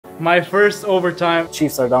My first overtime.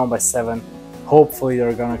 Chiefs are down by 7. Hopefully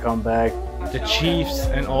they're gonna come back. The Chiefs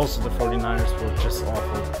and also the 49ers were just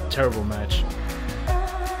awful. Terrible match.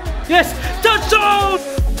 Yes! Touchdown!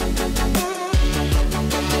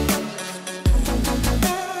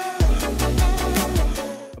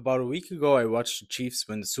 About a week ago, I watched the Chiefs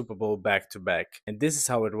win the Super Bowl back-to-back, and this is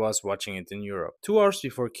how it was watching it in Europe. 2 hours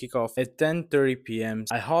before kickoff at 10:30 p.m,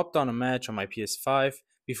 I hopped on a match on my PS5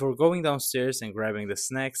 before going downstairs and grabbing the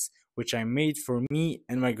snacks, which I made for me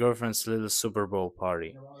and my girlfriend's little Super Bowl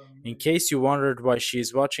party. In case you wondered why she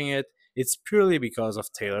is watching it, it's purely because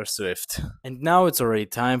of Taylor Swift. And now it's already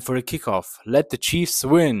time for the kickoff. Let the Chiefs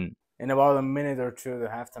win! In about a minute or two, the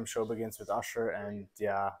halftime show begins with Usher, and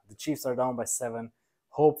yeah, the Chiefs are down by 7.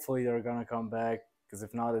 Hopefully they're gonna come back, because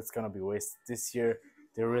if not, it's gonna be wasted. This year,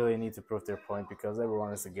 they really need to prove their point because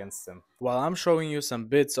everyone is against them. While I'm showing you some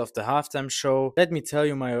bits of the halftime show, let me tell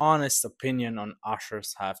you my honest opinion on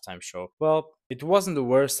Usher's halftime show. Well, it wasn't the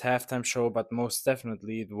worst halftime show, but most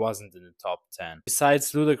definitely it wasn't in the top 10.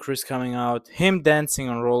 Besides Ludacris coming out, him dancing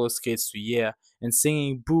on roller skates to Yeah, and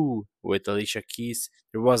singing Boo with Alicia Keys,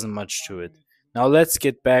 there wasn't much to it. Now let's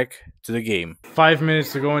get back to the game. 5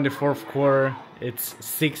 minutes to go in the fourth quarter. It's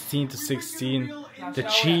 16-16. The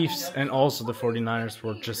Chiefs and also the 49ers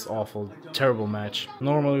were just awful. Terrible match.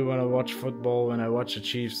 Normally when I watch football, when I watch the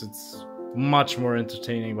Chiefs, it's much more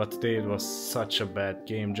entertaining, but today it was such a bad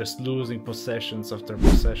game. Just losing possessions after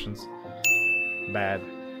possessions. Bad.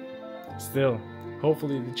 Still,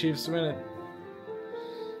 hopefully the Chiefs win it.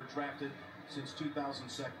 Drafted since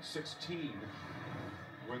 2016.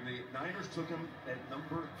 When the Niners took him at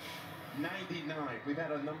number 99. We've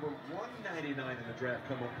had a number 199 in the draft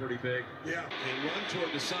come up pretty big. Yeah. They run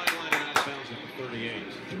toward the sideline and out of bounds at the 38.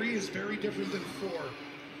 3 is very different than 4.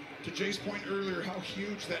 To Jay's point earlier, how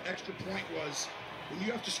huge that extra point was. When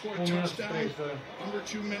you have to score a touchdown under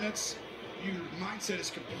 2 minutes, your mindset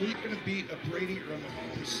is completely going to beat a Brady or a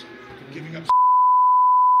Mahomes. Giving up.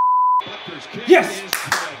 Yes!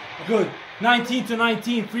 Good.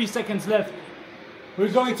 19-19, 3 seconds left. We're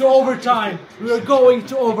going to overtime. We are going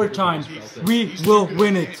to overtime. We will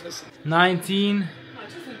win it.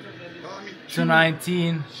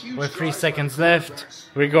 19-19 with 3 seconds left.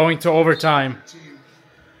 We're going to overtime.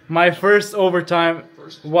 My first overtime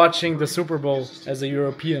watching the Super Bowl as a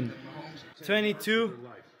European.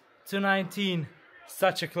 22-19.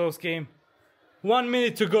 Such a close game. 1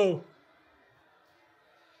 minute to go.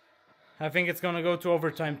 I think it's gonna go to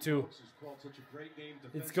overtime too.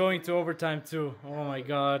 It's going to overtime too. Oh my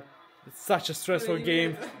god. It's such a stressful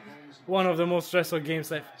game. One of the most stressful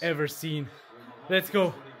games I've ever seen. Let's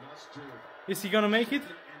go. Is he gonna make it?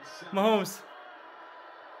 Mahomes.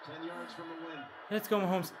 Let's go,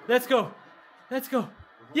 Mahomes. Let's go. Let's go.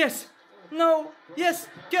 Yes. No. Yes.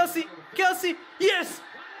 Kelsey. Kelsey. Yes.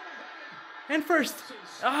 And first.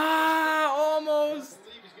 Ah, almost.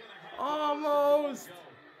 Almost.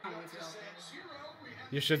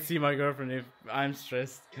 You should see my girlfriend if I'm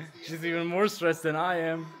stressed. She's even more stressed than I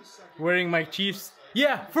am. Wearing my Chiefs.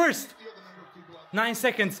 Yeah, first. 9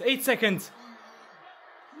 seconds, 8 seconds.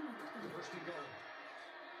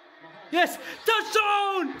 Yes,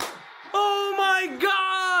 touchdown! Oh my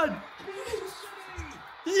god!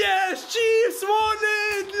 Yes, Chiefs won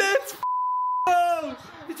it! Let's go!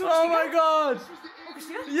 Oh my god!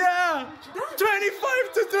 Yeah!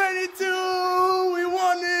 25-22! We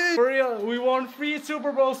won it! For real, we won 3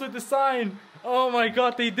 Super Bowls with the sign! Oh my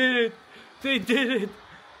god, they did it! They did it!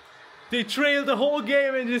 They trailed the whole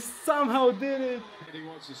game and just somehow did it!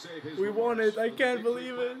 We won it, I can't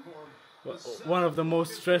believe it! One of the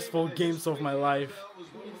most stressful games of my life.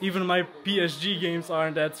 Even my PSG games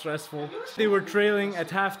aren't that stressful. They were trailing at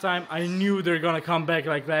halftime. I knew they're gonna come back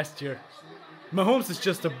like last year. Mahomes is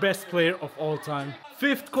just the best player of all time.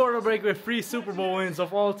 5th quarterback with 3 Super Bowl wins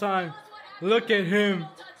of all time. Look at him.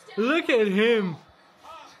 Look at him.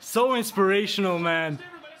 So inspirational, man.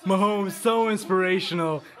 Mahomes, so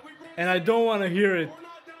inspirational. And I don't want to hear it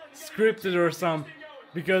scripted or something.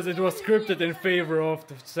 Because it was scripted in favor of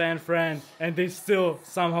the San Fran. And they still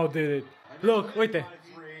somehow did it. Look, wait there.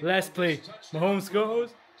 Last play. Mahomes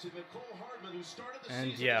goes.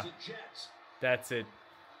 And yeah. That's it.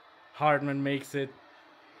 Hardman makes it.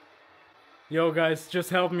 Yo guys, just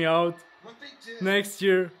help me out. Next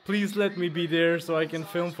year, please let me be there so I can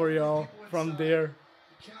film for y'all from there.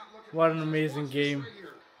 What an amazing game.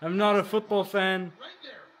 I'm not a football fan.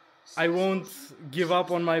 I won't give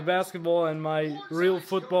up on my basketball and my real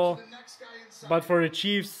football. But for the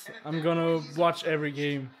Chiefs, I'm gonna watch every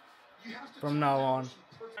game from now on.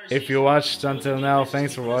 If you watched until now,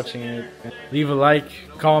 thanks for watching it. Leave a like,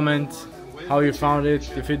 comment, how you found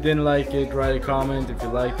it. If you didn't like it, write a comment. If you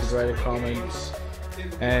liked it, write a comment.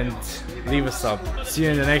 And leave a sub. See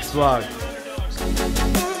you in the next vlog.